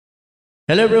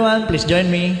Hello everyone, please join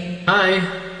me. Hi,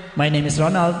 My name is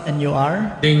Ronald and you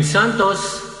are? Ding Santos.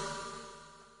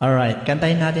 Alright,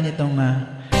 kantahin natin itong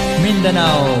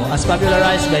Mindanao as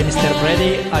popularized by Mr.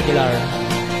 Freddie Aguilar.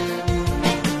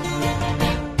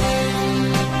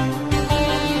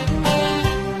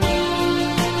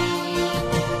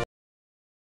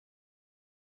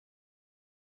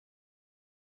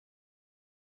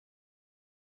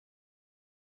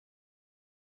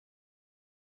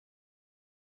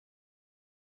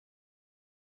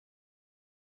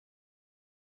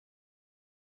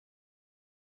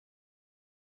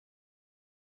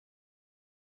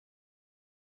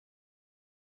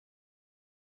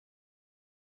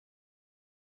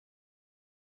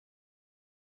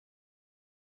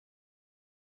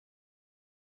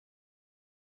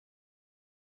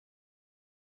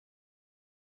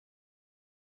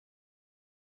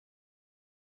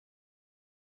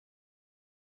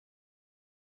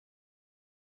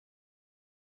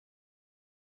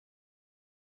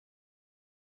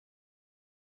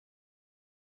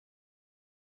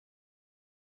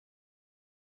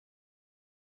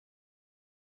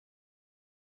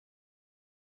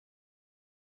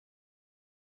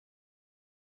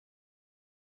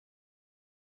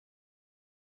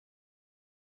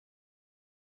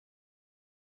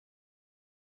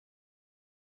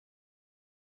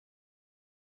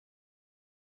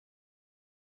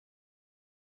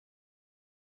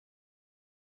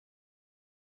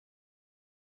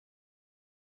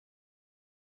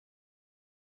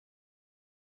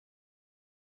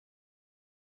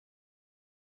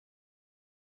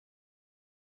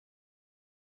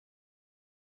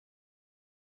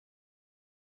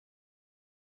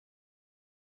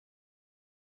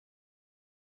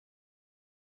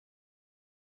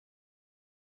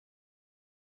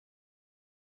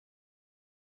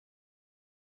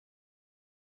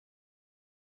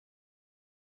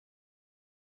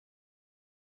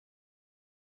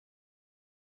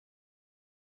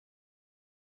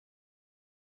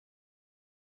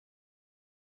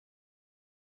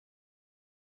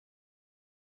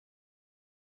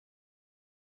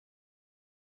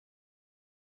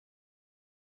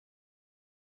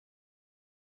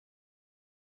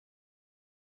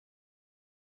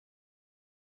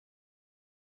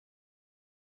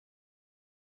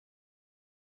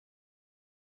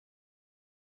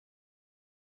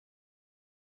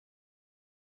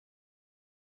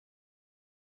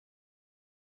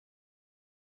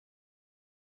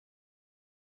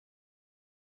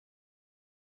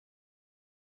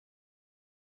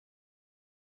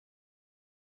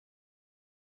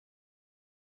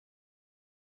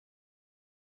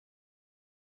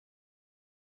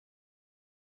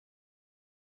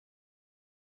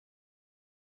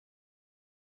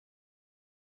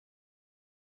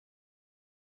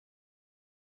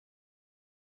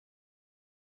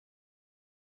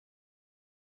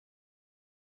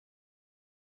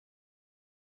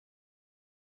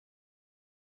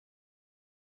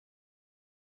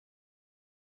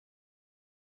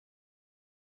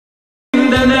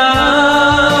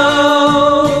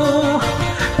 Mindanao,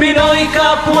 Pinoy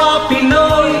kapwa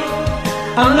Pinoy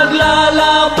ang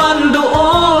naglalaban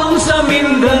doon sa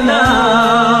Mindanao.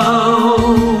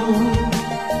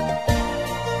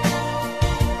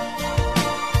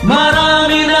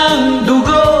 Marami ng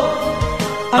dugo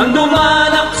ang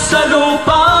dumanak sa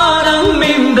lupa ng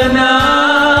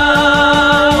Mindanao.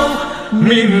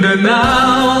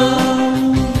 Mindanao,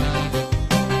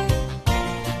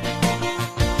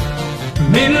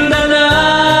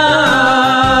 Mindanao,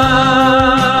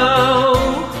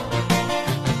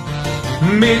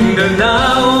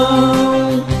 Mindanao,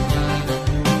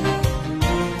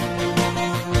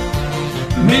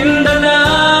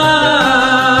 Mindanao,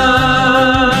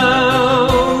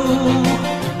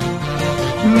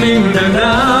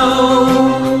 Mindanao,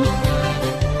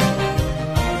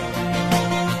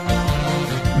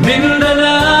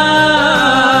 Mindanao.